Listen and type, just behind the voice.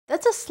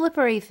that's a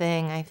slippery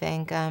thing, I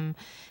think,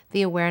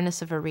 the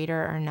awareness of a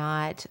reader or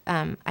not.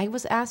 I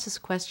was asked this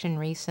question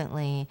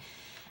recently,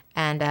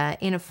 and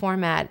in a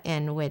format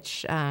in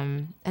which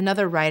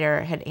another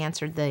writer had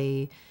answered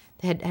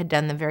had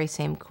done the very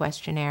same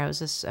questionnaire. It was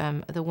this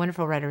the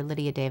wonderful writer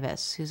Lydia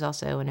Davis, who's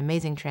also an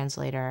amazing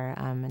translator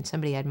and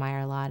somebody I admire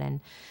a lot. And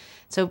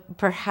so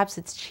perhaps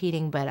it's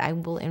cheating, but I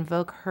will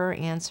invoke her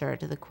answer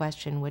to the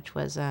question, which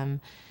was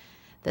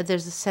that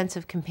there's a sense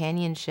of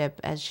companionship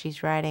as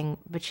she's writing,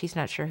 but she's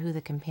not sure who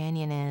the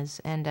companion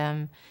is.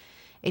 And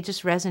it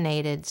just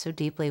resonated so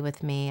deeply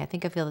with me. I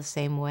think I feel the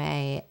same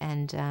way.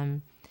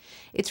 And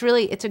it's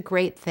a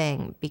great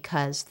thing,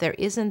 because there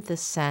isn't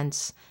this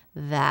sense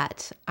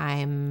that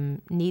I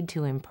need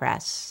to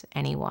impress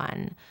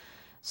anyone.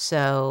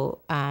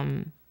 So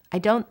I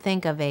don't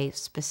think of a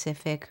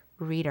specific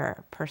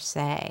reader per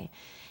se.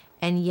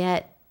 And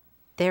yet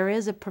there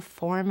is a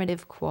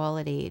performative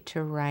quality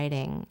to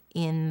writing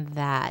in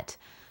that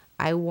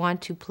I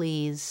want to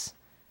please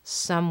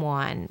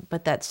someone,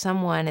 but that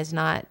someone is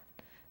not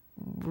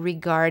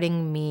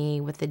regarding me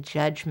with the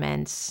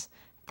judgments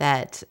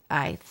that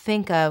I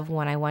think of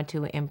when I want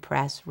to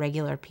impress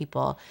regular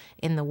people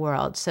in the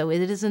world. So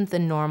it isn't the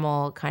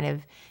normal kind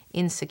of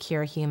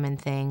insecure human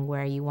thing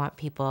where you want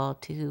people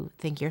to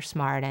think you're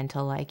smart and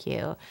to like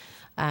you.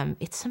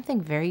 It's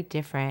something very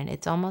different.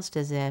 It's almost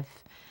as if,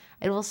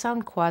 it will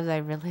sound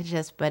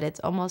quasi-religious, but it's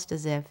almost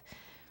as if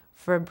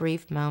for a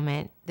brief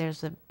moment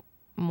there's a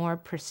more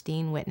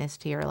pristine witness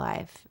to your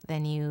life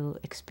than you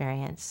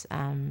experience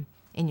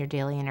in your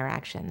daily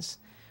interactions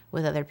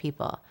with other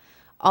people.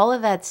 All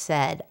of that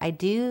said, I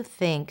do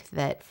think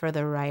that for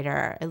the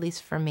writer, at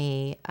least for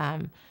me,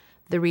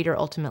 the reader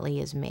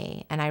ultimately is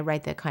me, and I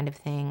write the kind of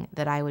thing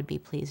that I would be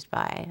pleased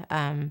by.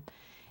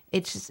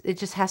 It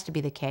just has to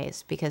be the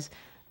case, because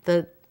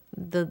the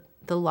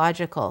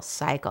logical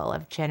cycle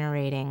of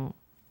generating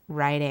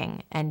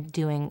writing and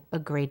doing a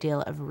great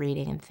deal of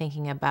reading and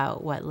thinking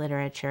about what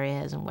literature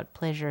is and what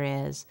pleasure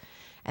is,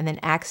 and then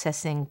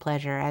accessing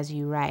pleasure as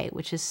you write,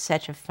 which is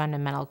such a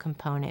fundamental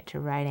component to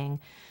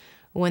writing.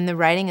 When the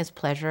writing is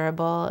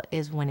pleasurable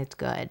is when it's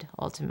good,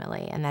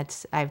 ultimately. And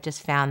I've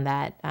just found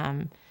that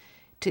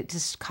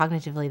just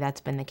cognitively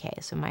that's been the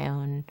case in my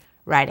own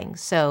writing.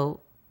 So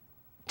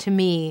to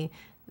me,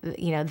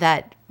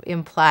 that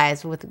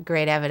implies with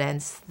great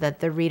evidence that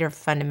the reader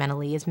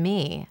fundamentally is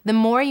me. The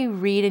more you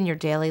read in your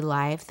daily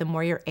life, the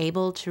more you're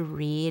able to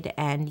read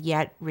and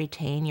yet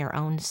retain your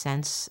own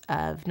sense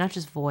of not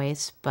just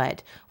voice,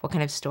 but what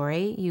kind of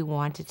story you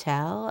want to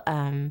tell.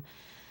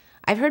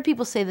 I've heard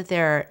people say that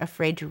they're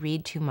afraid to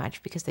read too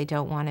much because they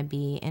don't want to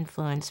be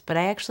influenced, but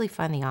I actually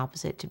find the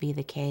opposite to be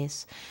the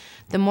case.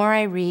 The more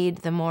I read,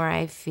 the more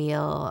I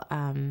feel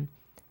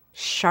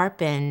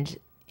sharpened,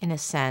 in a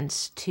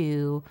sense,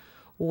 to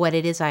what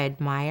it is I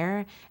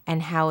admire and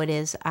how it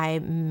is I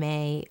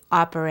may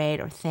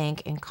operate or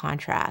think in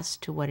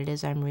contrast to what it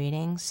is I'm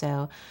reading.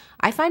 So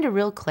I find a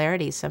real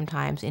clarity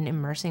sometimes in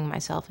immersing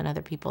myself in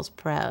other people's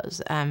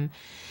prose.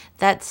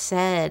 That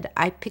said,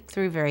 I pick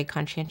through very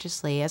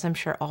conscientiously, as I'm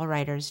sure all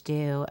writers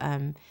do.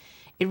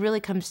 It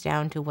really comes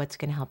down to what's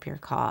going to help your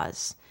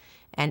cause.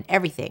 And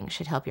everything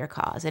should help your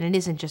cause. And it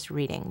isn't just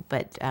reading,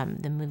 but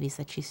the movies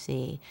that you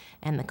see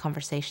and the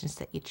conversations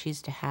that you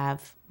choose to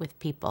have with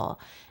people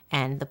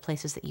and the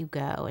places that you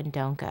go and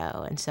don't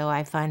go. And so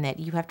I find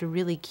that you have to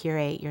really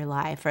curate your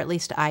life, or at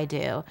least I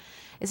do.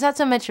 It's not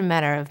so much a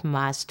matter of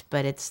must,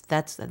 but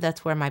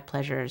that's where my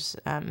pleasures,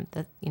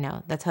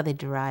 that's how they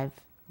derive,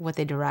 what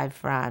they derive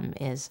from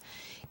is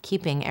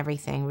keeping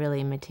everything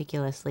really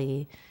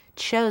meticulously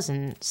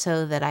chosen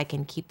so that I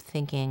can keep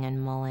thinking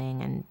and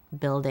mulling and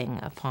building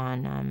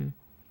upon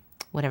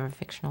whatever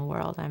fictional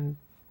world I'm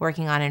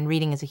working on, and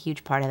reading is a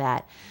huge part of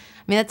that.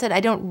 I mean, that's it.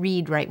 I don't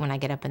read right when I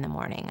get up in the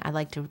morning. I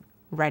like to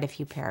write a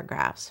few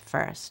paragraphs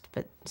first,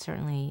 but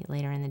certainly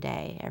later in the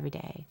day, every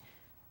day.